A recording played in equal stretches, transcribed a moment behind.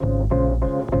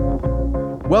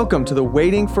Welcome to the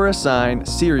Waiting for a Sign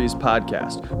series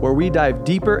podcast, where we dive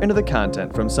deeper into the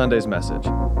content from Sunday's message.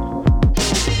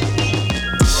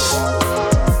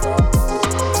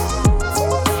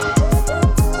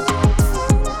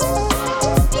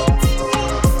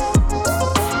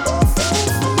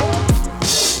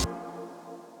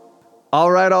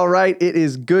 All right. It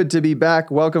is good to be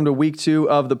back. Welcome to week 2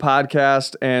 of the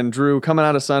podcast. And Drew, coming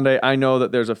out of Sunday, I know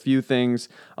that there's a few things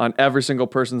on every single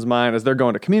person's mind as they're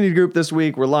going to community group this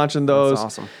week. We're launching those.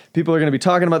 That's awesome. People are going to be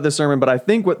talking about this sermon, but I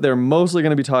think what they're mostly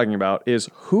going to be talking about is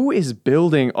who is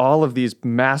building all of these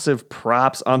massive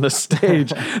props on the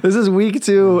stage. This is week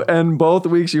 2, and both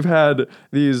weeks you've had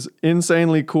these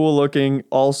insanely cool looking,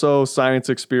 also science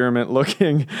experiment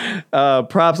looking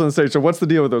props on the stage. So what's the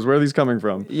deal with those? Where are these coming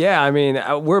from? Yeah, I mean,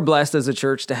 we're blessed as a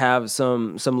church to have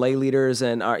some lay leaders,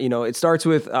 and it starts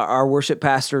with our worship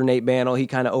pastor, Nate Bannell. He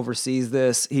kind of oversees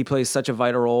this. He plays such a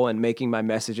vital role in making my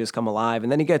messages come alive.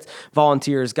 And then he gets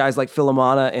volunteers, guys like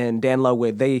Philemana and Dan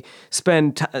Ludwig. They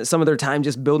spend some of their time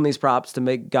just building these props to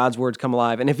make God's words come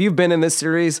alive. And if you've been in this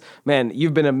series, man,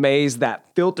 you've been amazed.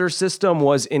 That filter system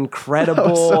was incredible. That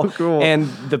was so cool. And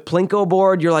the Plinko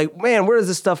board, you're like, man, where does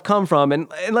this stuff come from?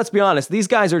 And let's be honest, these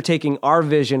guys are taking our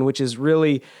vision, which is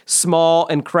really small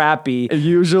and crappy.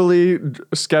 Usually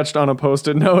sketched on a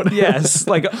Post-it note. Yes,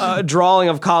 like a drawing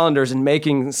of colanders and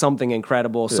making something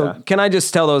incredible. So Can I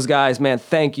just tell those guys, man,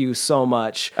 thank you so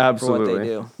much Absolutely. for what they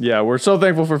do. Yeah, we're so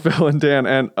thankful for Phil and Dan,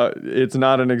 and it's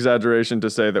not an exaggeration to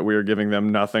say that we are giving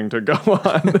them nothing to go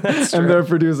on, and they're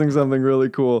producing something really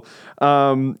cool.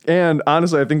 And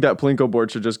honestly, I think that Plinko board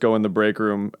should just go in the break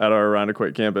room at our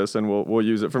Irondequoit campus, and we'll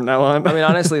use it from now on. I mean,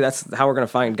 honestly, that's how we're going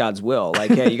to find God's will. Like,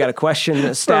 hey, you got a question,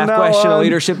 a staff question, a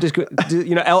leadership,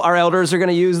 our elders are going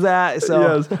to use that.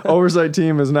 So yes, oversight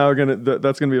team is now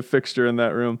that's going to be a fixture in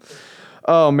that room.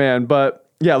 Oh man, but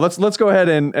yeah, let's go ahead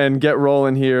and get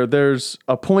rolling here. There's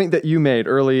a point that you made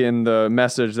early in the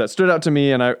message that stood out to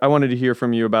me, and I wanted to hear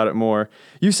from you about it more.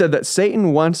 You said that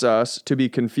Satan wants us to be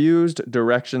confused,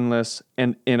 directionless,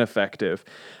 and ineffective.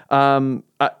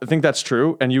 I think that's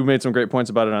true, and you made some great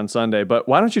points about it on Sunday, but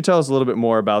why don't you tell us a little bit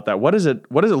more about that? What does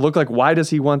it look like? Why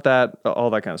does he want that? All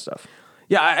that kind of stuff.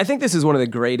 Yeah, I think this is one of the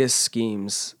greatest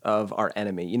schemes of our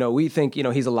enemy. We think,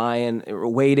 he's a lion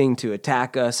waiting to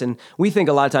attack us, and we think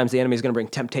a lot of times the enemy is going to bring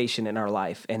temptation in our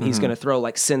life, and he's going to throw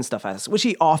like sin stuff at us, which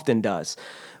he often does.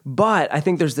 But I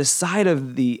think there's this side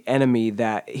of the enemy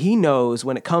that he knows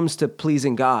when it comes to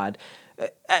pleasing God.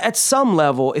 At some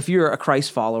level, if you're a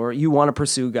Christ follower, you want to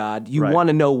pursue God, you want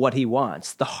to know what he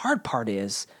wants. The hard part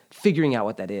is figuring out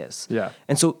what that is. Yeah.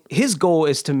 And so his goal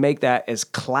is to make that as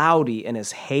cloudy and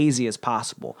as hazy as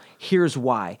possible. Here's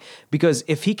why. Because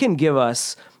if he can give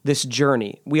us this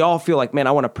journey, we all feel like, man,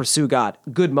 I want to pursue God.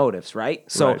 Good motives, right?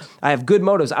 So I have good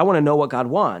motives. I want to know what God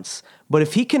wants. But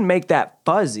if he can make that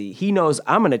fuzzy, he knows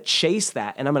I'm going to chase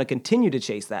that, and I'm going to continue to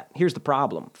chase that. Here's the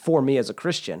problem for me as a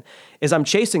Christian, is I'm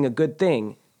chasing a good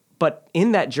thing, but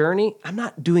in that journey, I'm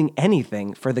not doing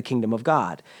anything for the kingdom of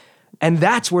God. And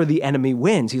that's where the enemy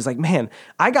wins. He's like, man,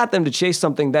 I got them to chase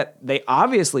something that they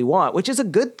obviously want, which is a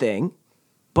good thing.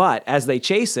 But as they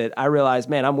chase it, I realize,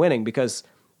 man, I'm winning because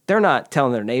they're not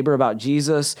telling their neighbor about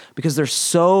Jesus, because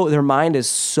their mind is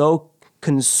so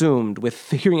consumed with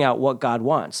figuring out what God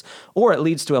wants, or it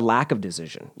leads to a lack of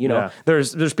decision.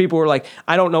 There's people who are like,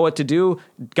 I don't know what to do.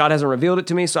 God hasn't revealed it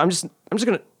to me. So I'm just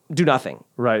going to do nothing.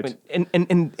 Right.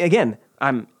 And again,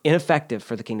 I'm ineffective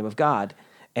for the kingdom of God.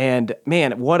 And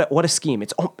man, what a scheme.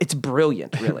 It's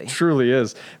brilliant, really. It truly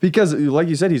is. Because like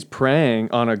you said, he's preying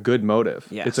on a good motive.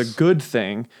 Yes. It's a good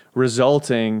thing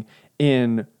resulting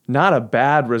in not a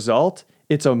bad result.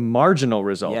 It's a marginal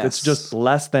result. Yes. It's just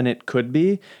less than it could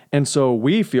be. And so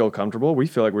we feel comfortable. We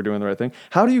feel like we're doing the right thing.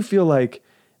 How do you feel like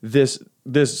this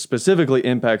specifically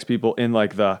impacts people in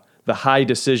like the high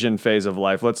decision phase of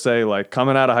life? Let's say like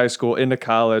coming out of high school, into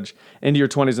college, into your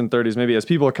 20s and 30s, maybe as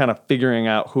people are kind of figuring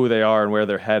out who they are and where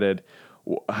they're headed.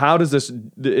 How does this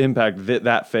impact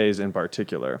that phase in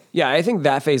particular? Yeah, I think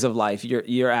that phase of life,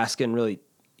 you're asking really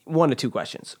 1 to 2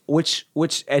 questions. Which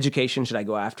education should I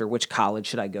go after? Which college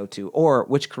should I go to? Or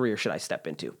which career should I step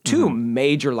into? 2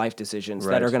 major life decisions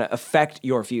that are going to affect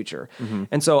your future.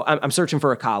 And so I'm searching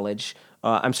for a college,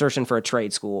 I'm searching for a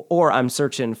trade school, or I'm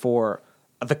searching for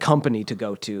the company to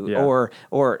go to, or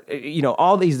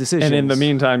all these decisions. And in the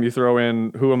meantime, you throw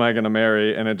in who am I going to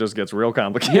marry, and it just gets real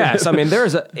complicated. Yes, I mean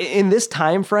in this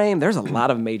time frame, there's a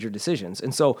lot of major decisions,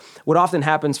 and so what often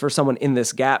happens for someone in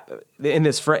this gap, in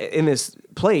this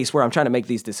place where I'm trying to make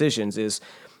these decisions, is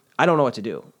I don't know what to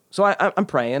do. So I'm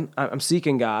praying, I'm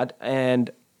seeking God, and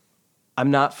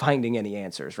I'm not finding any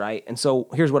answers, right? And so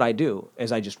here's what I do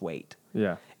is I just wait.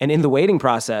 Yeah. And in the waiting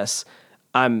process,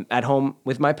 I'm at home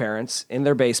with my parents in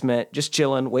their basement, just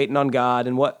chilling, waiting on God.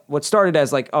 And what started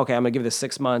as like, okay, I'm gonna give this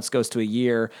 6 months, goes to a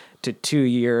year, to 2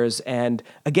 years. And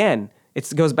again,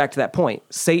 it goes back to that point.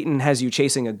 Satan has you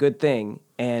chasing a good thing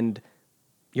and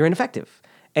you're ineffective.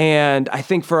 And I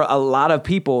think for a lot of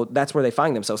people, that's where they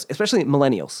find themselves, especially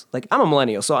millennials. Like, I'm a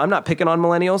millennial, so I'm not picking on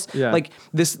millennials. Yeah. Like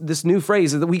this new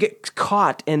phrase is that we get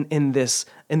caught in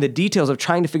the details of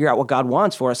trying to figure out what God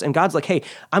wants for us. And God's like, hey,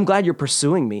 I'm glad you're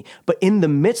pursuing me, but in the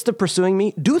midst of pursuing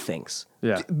me, do things.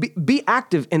 Yeah. Be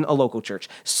active in a local church,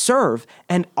 serve.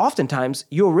 And oftentimes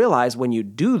you'll realize when you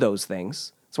do those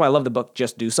things, that's why I love the book,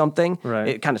 Just Do Something. Right.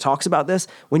 It kind of talks about this.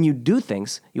 When you do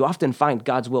things, you often find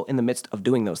God's will in the midst of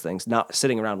doing those things, not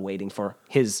sitting around waiting for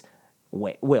his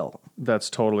will. That's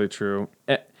totally true.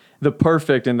 The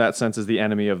perfect in that sense is the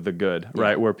enemy of the good,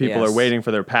 right? Where people are waiting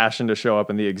for their passion to show up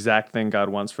and the exact thing God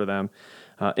wants for them.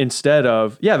 Instead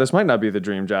of, this might not be the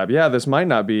dream job. Yeah, this might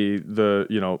not be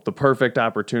the perfect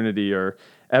opportunity or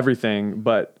everything,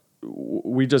 but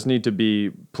we just need to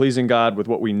be pleasing God with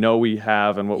what we know we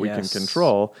have and what we can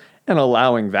control, and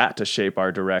allowing that to shape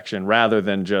our direction rather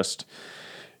than just,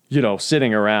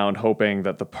 sitting around hoping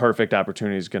that the perfect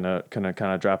opportunity is gonna kind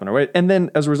of drop in our way. And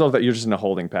then as a result of that, you're just in a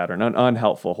holding pattern, an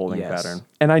unhelpful holding pattern.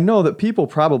 And I know that people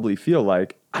probably feel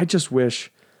like, I just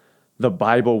wish the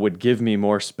Bible would give me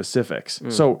more specifics.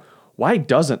 So why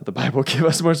doesn't the Bible give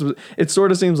us more specifics? It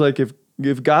sort of seems like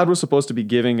if God was supposed to be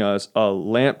giving us a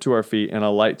lamp to our feet and a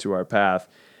light to our path,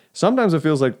 sometimes it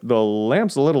feels like the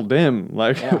lamp's a little dim.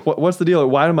 Like, what's the deal?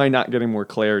 Why am I not getting more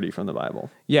clarity from the Bible?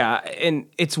 Yeah, and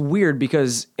it's weird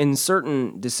because in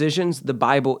certain decisions, the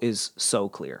Bible is so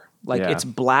clear. Like, it's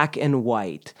black and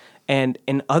white. And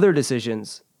in other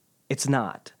decisions, it's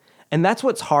not. And that's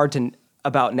what's hard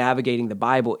about navigating the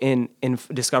Bible in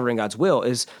discovering God's will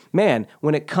is, man,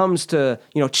 when it comes to,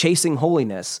 chasing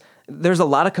holiness, there's a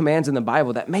lot of commands in the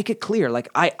Bible that make it clear. Like,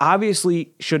 I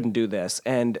obviously shouldn't do this,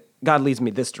 and God leads me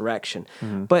this direction.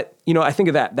 But, I think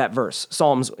of that verse,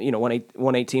 Psalms,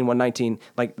 118, 119,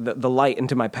 like the light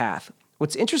into my path.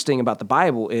 What's interesting about the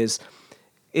Bible is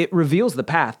it reveals the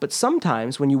path, but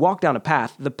sometimes when you walk down a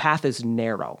path, the path is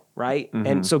narrow, right?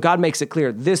 And so God makes it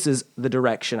clear, this is the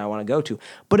direction I want to go to.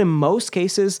 But in most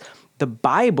cases, the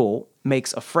Bible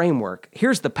makes a framework.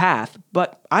 Here's the path,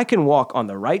 but I can walk on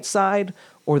the right side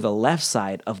or the left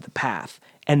side of the path.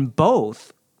 And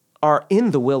both are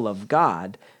in the will of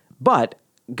God. But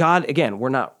God, again, we're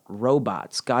not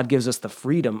robots. God gives us the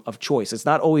freedom of choice. It's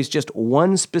not always just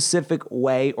one specific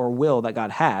way or will that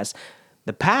God has.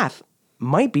 The path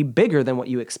might be bigger than what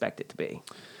you expect it to be.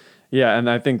 Yeah, and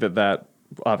I think that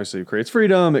obviously creates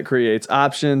freedom, it creates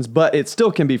options, but it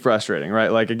still can be frustrating,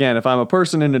 right? Like, again, if I'm a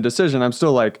person in a decision, I'm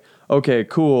still like, okay,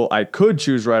 cool, I could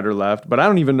choose right or left, but I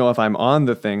don't even know if I'm on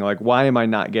the thing. Like, why am I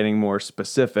not getting more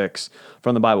specifics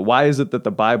from the Bible? Why is it that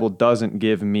the Bible doesn't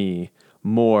give me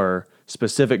more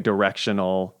specific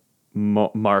directional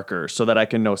markers so that I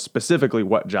can know specifically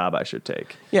what job I should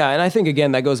take? Yeah, and I think,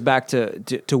 again, that goes back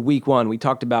to week one. We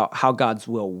talked about how God's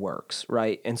will works,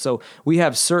 right? And so we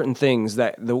have certain things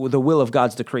that the will of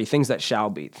God's decree, things that shall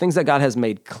be, things that God has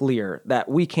made clear that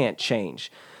we can't change.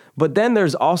 But then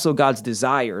there's also God's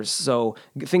desires, so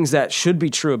things that should be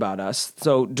true about us,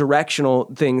 so directional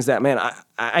things that, man,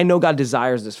 I know God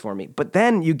desires this for me. But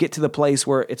then you get to the place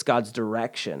where it's God's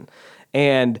direction.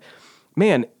 And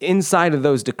man, inside of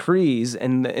those decrees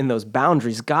and in those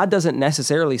boundaries, God doesn't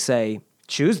necessarily say,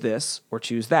 choose this or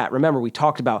choose that. Remember, we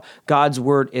talked about God's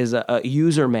word is a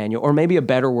user manual, or maybe a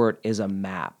better word is a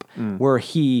map, where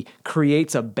he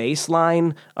creates a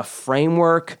baseline, a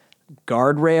framework,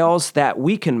 guardrails that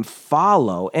we can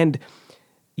follow. And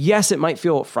yes, it might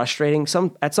feel frustrating.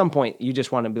 At some point, you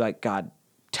just want to be like, God,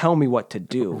 tell me what to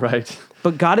do. Right.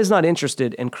 But God is not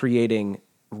interested in creating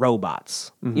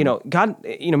robots. God,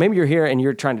 maybe you're here and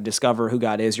you're trying to discover who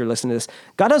God is. You're listening to this.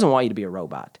 God doesn't want you to be a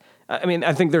robot. I mean,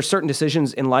 I think there's certain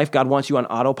decisions in life God wants you on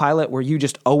autopilot where you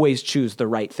just always choose the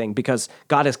right thing because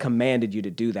God has commanded you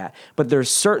to do that. But there's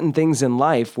certain things in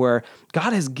life where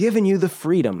God has given you the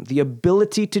freedom, the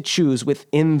ability to choose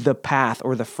within the path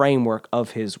or the framework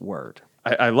of his word.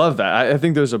 I love that. I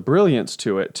think there's a brilliance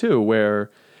to it too,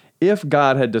 where if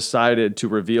God had decided to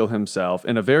reveal himself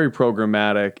in a very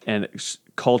programmatic and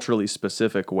culturally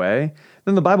specific way,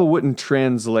 then the Bible wouldn't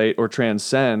translate or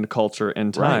transcend culture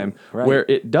and time Right. where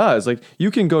it does. Like, you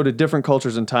can go to different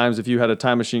cultures and times. If you had a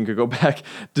time machine, could go back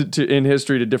to in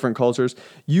history to different cultures.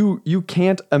 You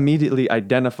can't immediately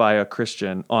identify a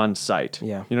Christian on sight.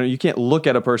 Yeah. You can't look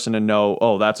at a person and know,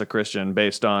 oh, that's a Christian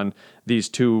based on these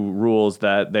two rules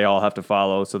that they all have to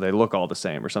follow, so they look all the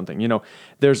same or something.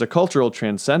 There's a cultural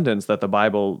transcendence that the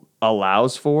Bible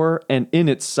allows for, and in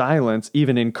its silence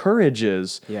even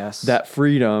encourages Yes. that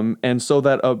freedom, and so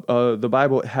that the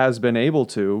Bible has been able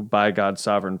to, by God's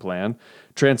sovereign plan,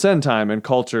 transcend time and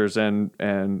cultures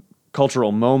and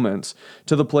cultural moments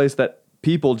to the place that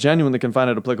people genuinely can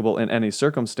find it applicable in any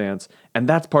circumstance, and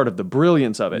that's part of the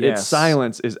brilliance of it. Yes. Its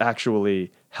silence is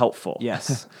actually helpful.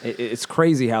 Yes. It's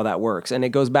crazy how that works. And it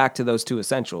goes back to those two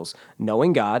essentials.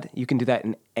 Knowing God, you can do that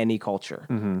in any culture,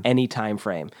 any time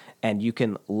frame, and you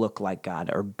can look like God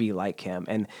or be like him.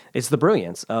 And it's the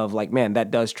brilliance of, like, man,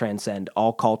 that does transcend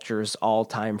all cultures, all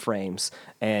time frames.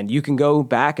 And you can go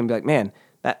back and be like, man,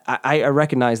 that I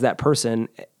recognize that person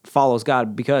follows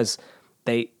God because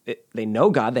they know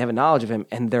God, they have a knowledge of him,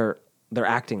 and they're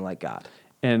acting like God.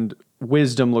 And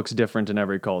wisdom looks different in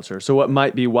every culture. So what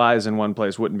might be wise in one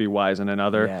place wouldn't be wise in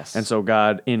another. Yes. And so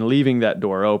God, in leaving that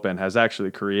door open, has actually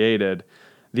created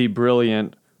the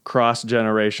brilliant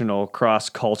cross-generational,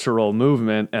 cross-cultural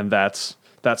movement, and that's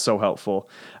so helpful.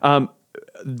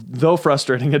 Though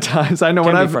frustrating at times. I know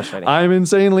Can when be frustrating. I'm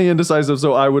insanely indecisive,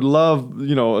 so I would love,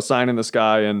 a sign in the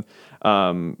sky, and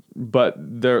but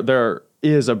there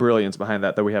is a brilliance behind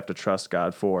that we have to trust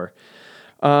God for.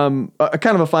 A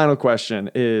kind of a final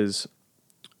question is,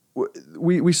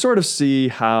 we sort of see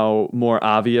how more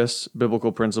obvious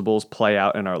biblical principles play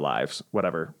out in our lives.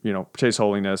 Whatever, chase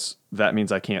holiness, that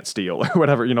means I can't steal, or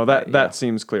whatever, that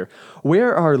seems clear.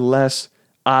 Where are less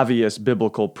obvious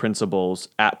biblical principles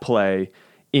at play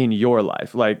in your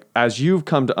life? Like, as you've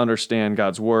come to understand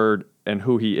God's word and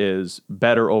who he is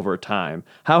better over time,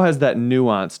 how has that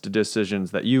nuanced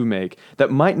decisions that you make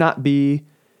that might not be,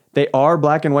 they are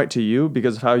black and white to you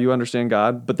because of how you understand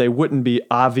God, but they wouldn't be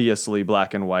obviously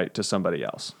black and white to somebody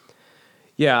else?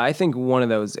 Yeah, I think one of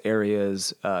those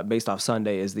areas, based off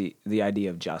Sunday, is the idea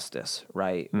of justice,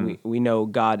 right? We know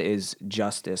God is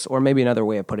justice, or maybe another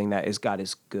way of putting that is God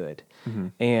is good.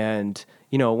 And,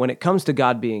 when it comes to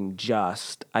God being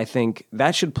just, I think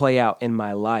that should play out in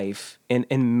my life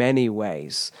in many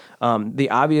ways. The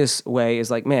obvious way is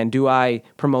like, man, do I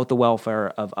promote the welfare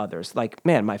of others? Like,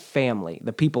 man, my family,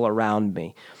 the people around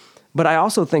me. But I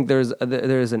also think there's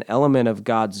an element of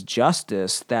God's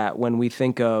justice that when we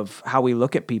think of how we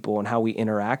look at people and how we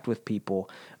interact with people,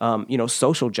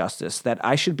 social justice that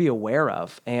I should be aware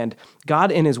of. And God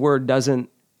in his word doesn't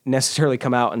necessarily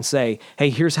come out and say, hey,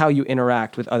 here's how you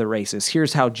interact with other races.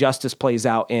 Here's how justice plays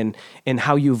out in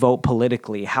how you vote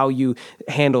politically, how you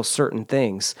handle certain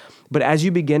things. But as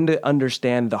you begin to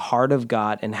understand the heart of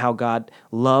God and how God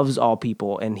loves all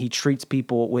people and he treats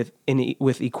people with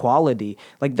equality,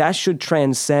 like that should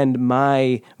transcend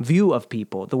my view of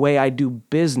people, the way I do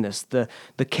business, the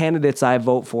candidates I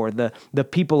vote for, the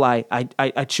people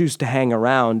I choose to hang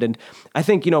around. And I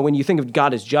think, when you think of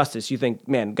God as justice, you think,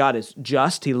 man, God is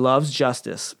just, he loves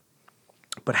justice.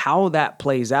 But how that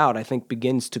plays out, I think,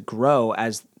 begins to grow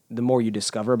as the more you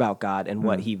discover about God and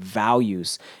what he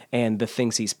values and the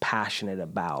things he's passionate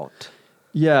about.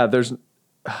 Yeah, there's,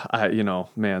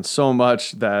 man, so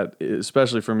much that,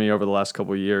 especially for me over the last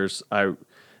couple of years, that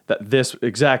this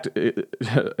exact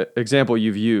example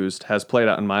you've used has played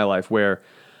out in my life, where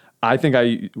I think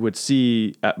I would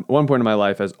see at one point in my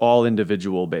life as all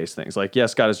individual based things. Like,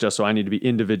 yes, God is just, so I need to be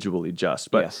individually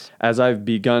just. But Yes. as I've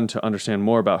begun to understand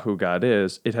more about who God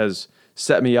is, it has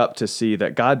set me up to see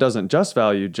that God doesn't just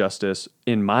value justice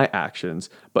in my actions,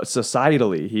 but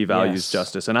societally he values Yes.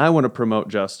 justice. And I want to promote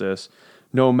justice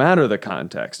no matter the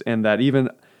context. And that even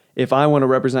if I want to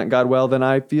represent God well, then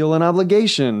I feel an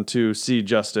obligation to see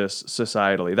justice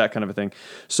societally, that kind of a thing.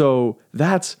 So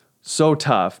that's so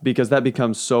tough because that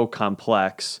becomes so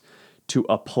complex to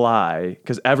apply,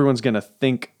 because everyone's going to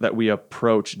think that we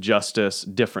approach justice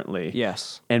differently.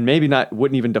 Yes. And maybe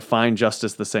wouldn't even define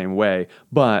justice the same way.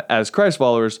 But as Christ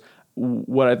followers,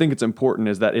 what I think it's important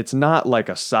is that it's not like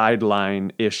a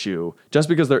sideline issue. Just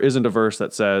because there isn't a verse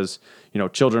that says,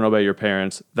 children obey your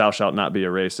parents, thou shalt not be a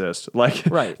racist. Like,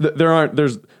 Right.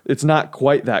 It's not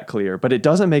quite that clear, but it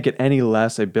doesn't make it any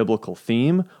less a biblical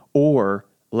theme or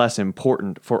less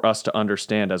important for us to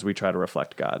understand as we try to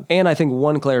reflect God. And I think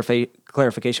one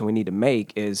clarification we need to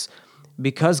make is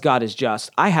because God is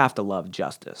just, I have to love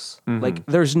justice. Like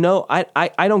there's no,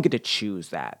 I don't get to choose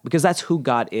that because that's who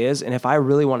God is. And if I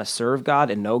really want to serve God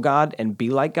and know God and be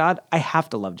like God, I have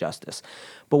to love justice.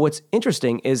 But what's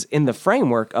interesting is in the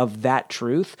framework of that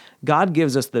truth, God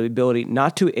gives us the ability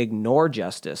not to ignore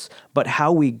justice, but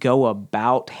how we go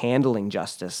about handling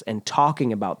justice and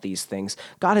talking about these things.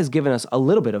 God has given us a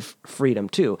little bit of freedom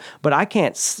too, but I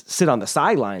can't sit on the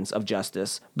sidelines of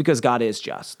justice because God is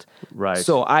just. Right.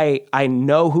 So I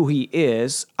know who he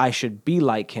is. I should be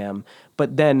like him,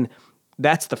 but then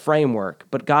that's the framework,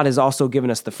 but God has also given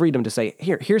us the freedom to say,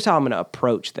 here's how I'm going to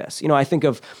approach this. You know, I think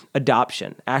of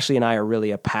adoption. Ashley and I are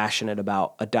really passionate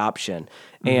about adoption.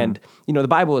 And, you know, the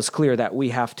Bible is clear that we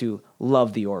have to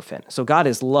love the orphan. So God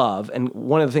is love. And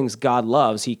one of the things God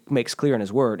loves, he makes clear in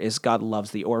his word, is God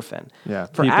loves the orphan. Yeah.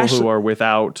 For People Ashley, who are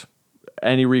without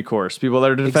any recourse, people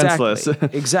that are defenseless.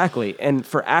 Exactly. And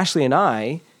for Ashley and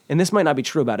I, and this might not be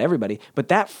true about everybody, but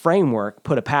that framework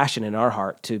put a passion in our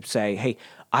heart to say, hey,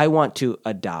 I want to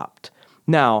adopt.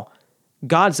 Now,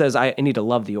 God says I need to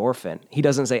love the orphan. He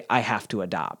doesn't say I have to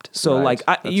adopt. So Right.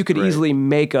 you could great. easily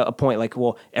make a point like,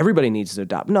 well, everybody needs to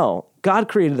adopt. No, God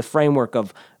created the framework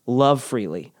of love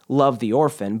freely, love the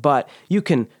orphan, but you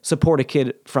can support a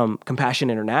kid from Compassion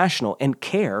International and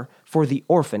care for the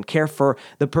orphan, care for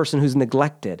the person who's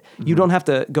neglected. You don't have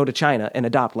to go to China and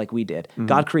adopt like we did.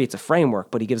 God creates a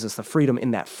framework, but he gives us the freedom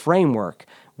in that framework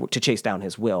to chase down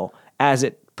his will as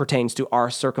it pertains to our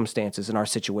circumstances and our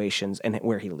situations and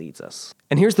where he leads us.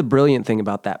 And here's the brilliant thing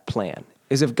about that plan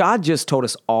is if God just told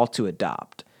us all to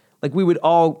adopt, like we would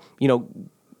all, you know,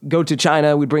 go to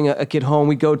China, we'd bring a kid home,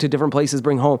 we'd go to different places,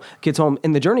 bring kids home,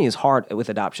 and the journey is hard with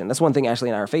adoption. That's one thing Ashley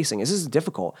and I are facing, is this is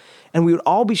difficult. And we would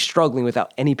all be struggling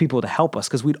without any people to help us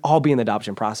because we'd all be in the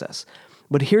adoption process.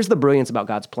 But here's the brilliance about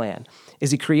God's plan, is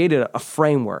he created a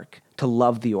framework to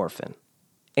love the orphan.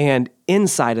 And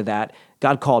inside of that,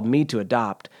 God called me to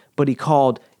adopt, but he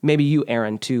called maybe you,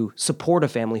 Aaron, to support a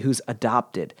family who's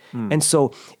adopted. And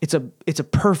so it's a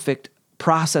perfect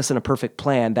process and a perfect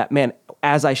plan that, man,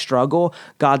 as I struggle,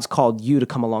 God's called you to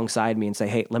come alongside me and say,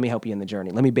 hey, let me help you in the journey.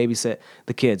 Let me babysit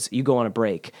the kids. You go on a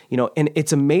break. You know, and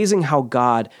it's amazing how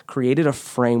God created a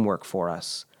framework for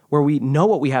us where we know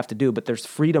what we have to do, but there's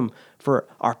freedom for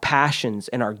our passions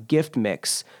and our gift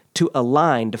mix to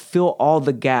align, to fill all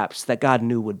the gaps that God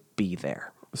knew would be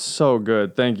there. So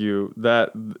good. Thank you.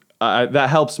 That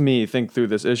helps me think through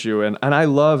this issue. And I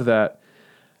love that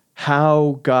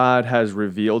how God has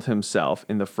revealed himself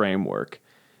in the framework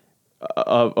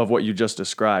of what you just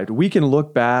described. We can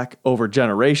look back over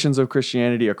generations of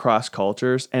Christianity across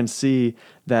cultures and see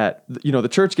that, you know, the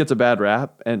church gets a bad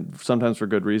rap, and sometimes for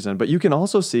good reason, but you can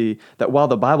also see that while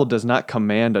the Bible does not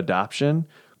command adoption,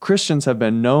 Christians have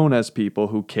been known as people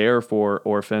who care for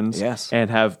orphans and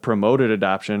have promoted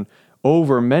adoption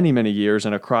over many, many years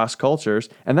and across cultures.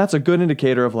 And that's a good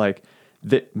indicator of like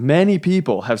that many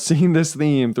people have seen this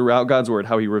theme throughout God's word,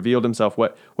 how he revealed himself,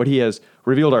 what he has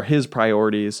revealed are his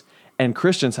priorities. And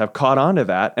Christians have caught on to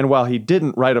that. And while he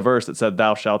didn't write a verse that said,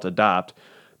 thou shalt adopt,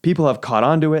 people have caught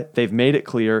on to it. They've made it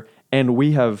clear. And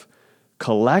we have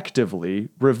collectively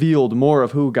revealed more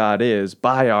of who God is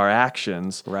by our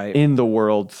actions in the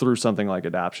world through something like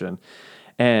adoption.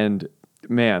 And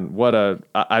man,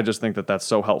 I just think that that's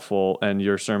so helpful. And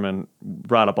your sermon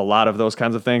brought up a lot of those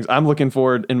kinds of things. I'm looking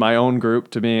forward in my own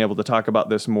group to being able to talk about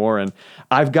this more. And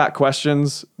I've got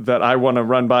questions that I want to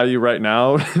run by you right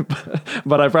now,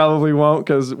 but I probably won't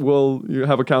because you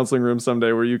have a counseling room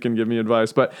someday where you can give me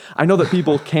advice. But I know that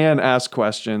people can ask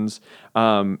questions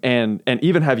and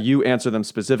even have you answer them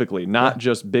specifically, not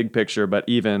just big picture, but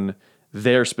even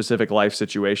their specific life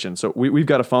situation. So we've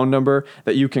got a phone number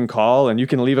that you can call and you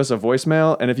can leave us a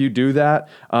voicemail. And if you do that,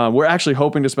 we're actually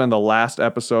hoping to spend the last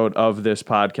episode of this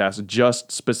podcast just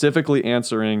specifically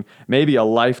answering maybe a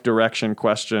life direction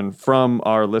question from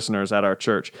our listeners at our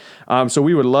church. So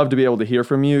we would love to be able to hear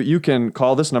from you. You can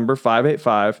call this number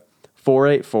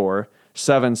 585-484-7636,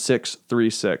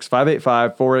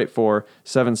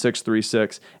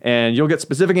 585-484-7636, and you'll get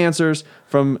specific answers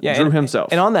from Drew himself.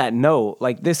 And on that note,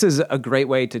 like this is a great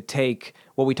way to take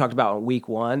what we talked about in week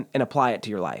 1 and apply it to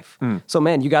your life. So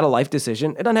man, you got a life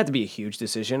decision. It doesn't have to be a huge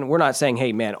decision. We're not saying,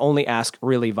 hey man, only ask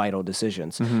really vital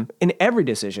decisions. In every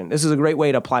decision, this is a great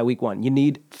way to apply week 1. You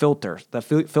need filter, the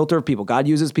filter of people. God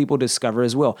uses people to discover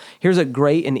his will. Here's a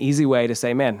great and easy way to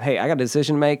say, man, hey, I got a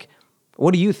decision to make.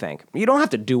 What do you think? You don't have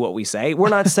to do what we say. We're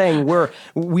not saying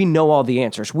we know all the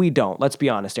answers. We don't. Let's be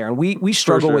honest, Aaron. We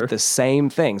struggle with the same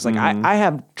things. Like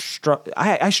I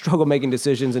struggle making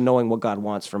decisions and knowing what God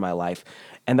wants for my life.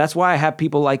 And that's why I have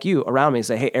people like you around me and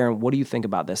say, hey, Aaron, what do you think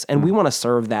about this? And we want to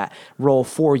serve that role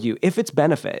for you. If it's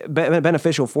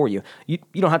beneficial for you, you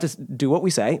don't have to do what we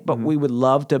say, but we would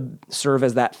love to serve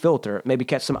as that filter, maybe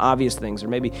catch some obvious things or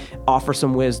maybe offer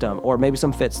some wisdom or maybe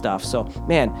some fit stuff. So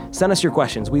man, send us your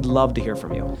questions. We'd love to hear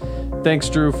from you. Thanks,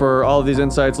 Drew, for all of these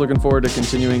insights. Looking forward to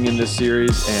continuing in this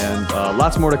series and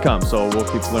lots more to come. So we'll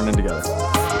keep learning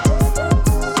together.